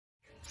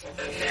BBC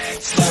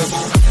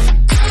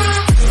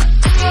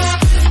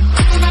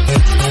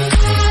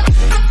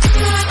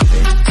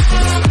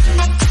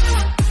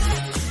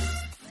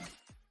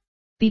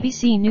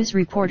News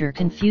reporter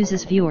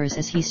confuses viewers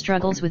as he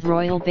struggles with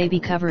royal baby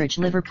coverage.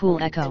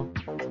 Liverpool Echo.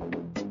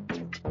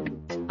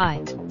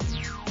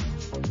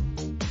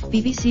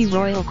 BBC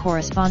royal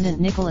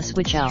correspondent Nicholas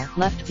Wichell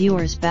left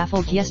viewers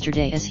baffled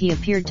yesterday as he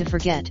appeared to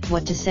forget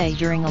what to say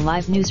during a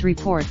live news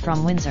report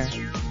from Windsor.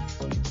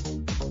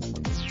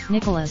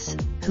 Nicholas,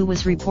 who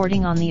was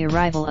reporting on the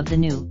arrival of the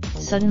new,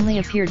 suddenly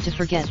appeared to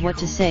forget what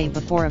to say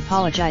before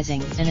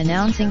apologising and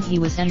announcing he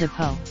was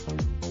Endapo.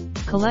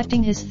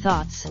 Collecting his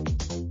thoughts.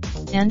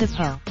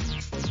 Endapo.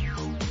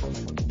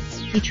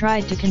 He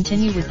tried to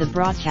continue with the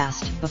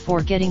broadcast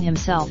before getting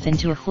himself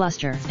into a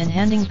fluster and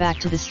handing back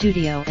to the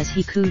studio as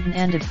he couldn't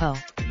Endapo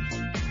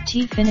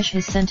finish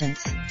his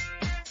sentence.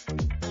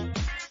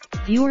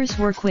 Viewers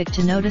were quick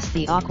to notice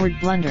the awkward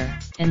blunder,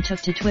 and took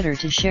to Twitter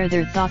to share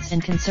their thoughts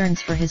and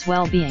concerns for his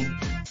well-being.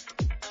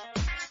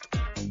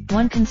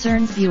 One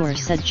concerned viewer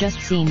said just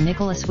seeing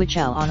Nicholas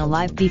Wichell on a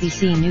live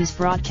BBC News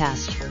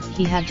broadcast,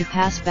 he had to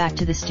pass back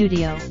to the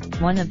studio,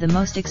 one of the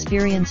most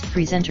experienced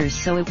presenters,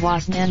 so it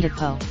wasn't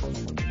Endapo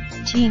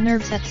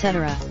nerves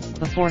etc.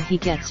 before he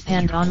gets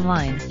panned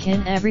online.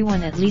 Can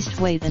everyone at least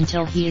wait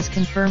until he is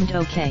confirmed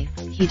okay,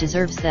 he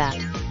deserves that.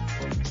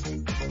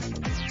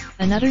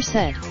 Another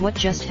said, what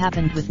just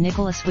happened with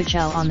Nicholas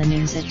Wichell on the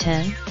news at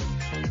 10?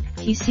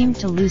 He seemed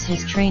to lose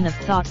his train of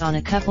thought on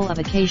a couple of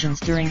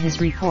occasions during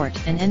his report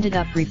and ended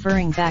up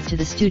referring back to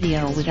the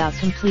studio without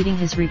completing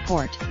his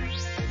report.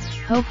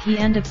 Hope he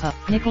Endapo.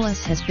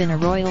 Nicholas has been a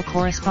royal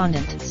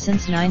correspondent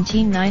since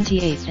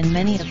 1998 and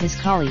many of his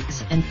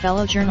colleagues and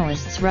fellow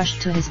journalists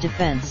rushed to his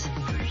defense.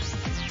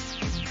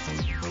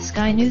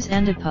 Sky News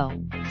Endapo.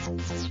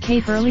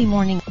 Cape early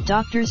morning,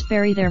 doctors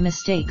bury their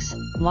mistakes,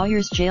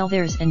 lawyers jail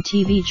theirs and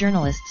TV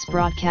journalists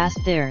broadcast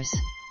theirs.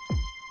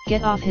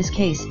 Get off his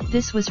case.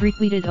 This was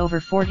retweeted over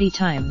 40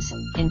 times,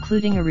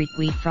 including a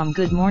retweet from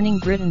Good Morning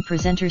Britain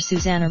presenter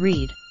Susanna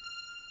Reid.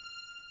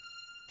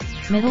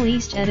 Middle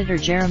East editor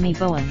Jeremy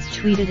Bowen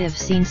tweeted, "I've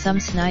seen some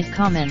snide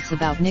comments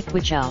about Nick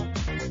Wichell.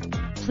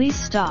 Please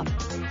stop."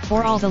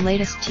 For all the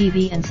latest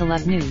TV and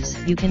celeb news,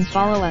 you can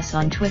follow us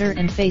on Twitter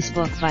and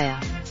Facebook via.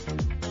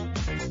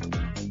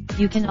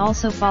 You can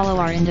also follow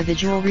our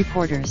individual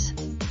reporters.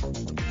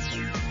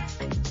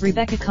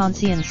 Rebecca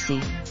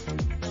Consciency,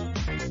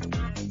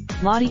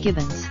 Lottie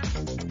Gibbons,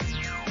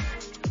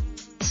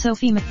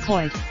 Sophie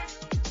McCoy.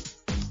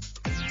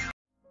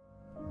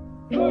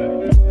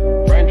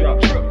 Raindrop,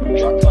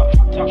 drop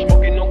top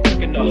smoking, no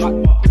cooking the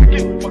hot pot.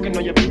 You fucking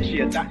on your bitch,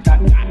 yeah,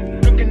 that.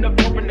 Looking up,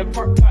 open the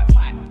park pot.